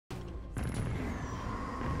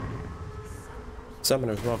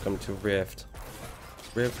Summoners, welcome to Rift.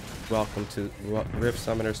 Rift, welcome to Rift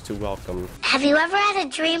Summoners to welcome. Have you ever had a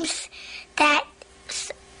dream that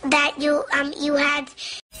you had?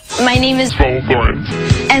 My name is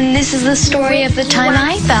and this is the story of the time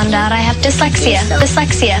I found out I have dyslexia.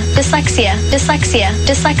 Dyslexia, dyslexia, dyslexia,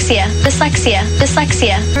 dyslexia, dyslexia,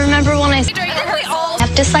 dyslexia. Remember when I have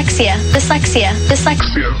dyslexia, dyslexia,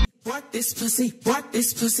 dyslexia. What this pussy, what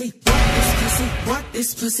this pussy, what this pussy, what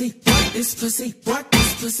this pussy, what this pussy, what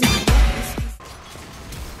this pussy.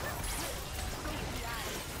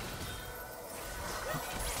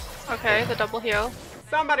 Okay, the double heal.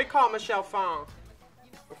 Somebody call Michelle phone.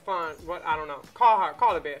 Phone, what? I don't know. Call her.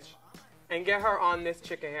 Call the bitch. And get her on this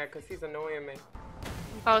chicken head because he's annoying me.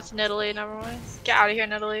 Oh, it's Nidalee, never mind. Get out of here,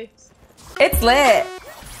 Nidalee. It's lit.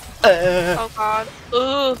 Oh god.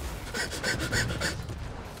 Ooh.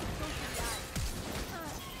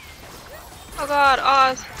 Oh god,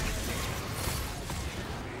 Oz.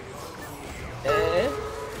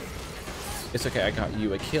 It's okay, I got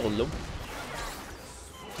you a kill, loop.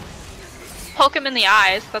 Poke him in the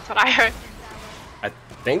eyes, that's what I heard. I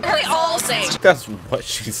think We all say. that's what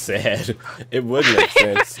she said. It would make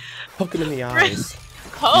sense. Poke him in the eyes.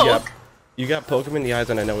 Poke? You got poke him in the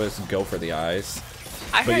eyes, and I know it's go for the eyes.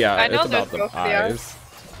 I But heard, yeah, I know it's about there's the go for the eyes. eyes.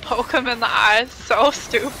 Poke him in the eyes, so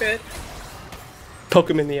stupid.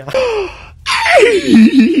 Poke him in the eye.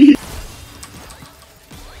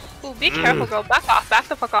 Ooh, be careful, girl. Back off, back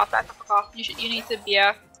the fuck off, back the fuck off. You need to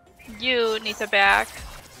back. You need to back.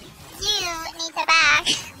 You need to back.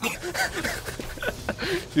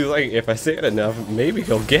 She's like, if I say it enough, maybe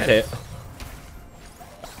he'll get it.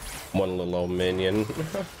 One little old minion.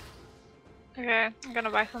 Okay, I'm gonna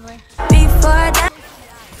buy something. Before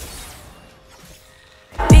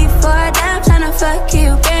that, tryna fuck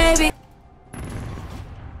you, baby.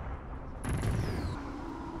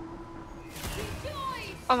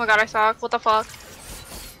 Oh my god, I suck. What the fuck?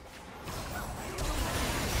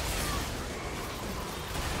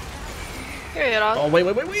 Here you go. Oh, wait.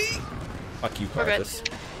 Fuck you, We're good. Carthus.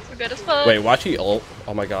 We're good as fuck. Wait, watch he ult.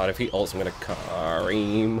 Oh my god, if he ults, I'm gonna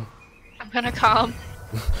Kareem. I'm gonna come.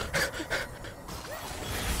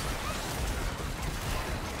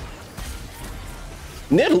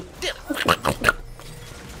 Niddle.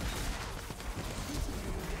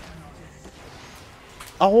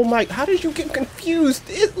 Oh my, how did you get confused?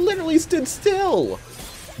 It literally stood still.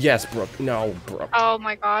 Yes, Brook. No, Brook. Oh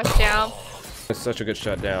my gosh, damn. It's such a good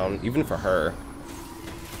shutdown, even for her.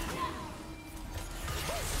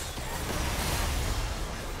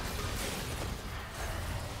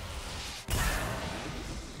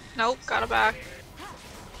 Nope, got it back.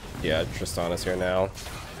 Yeah, Tristana's here now.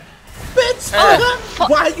 Bitch!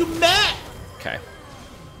 Why are you mad? Okay.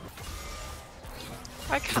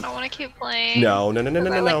 I kinda wanna keep playing. No.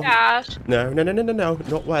 I like Ash. No.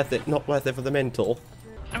 Not worth it. Not worth it for the mental.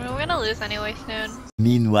 I mean, we're gonna lose anyway soon.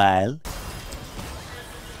 Meanwhile,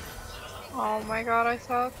 Oh my god, I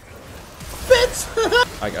suck.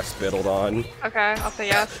 Bitch! I got spittled on. Okay, I'll say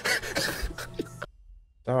yes.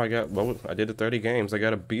 Oh, I did it 30 games. I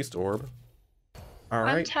got a beast orb. I'm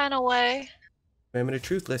Alright. 10 away. Moment of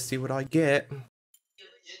truth. Let's see what I get.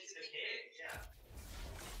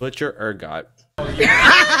 Butcher Urgot.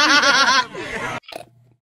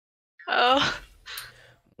 Oh.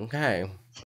 Okay.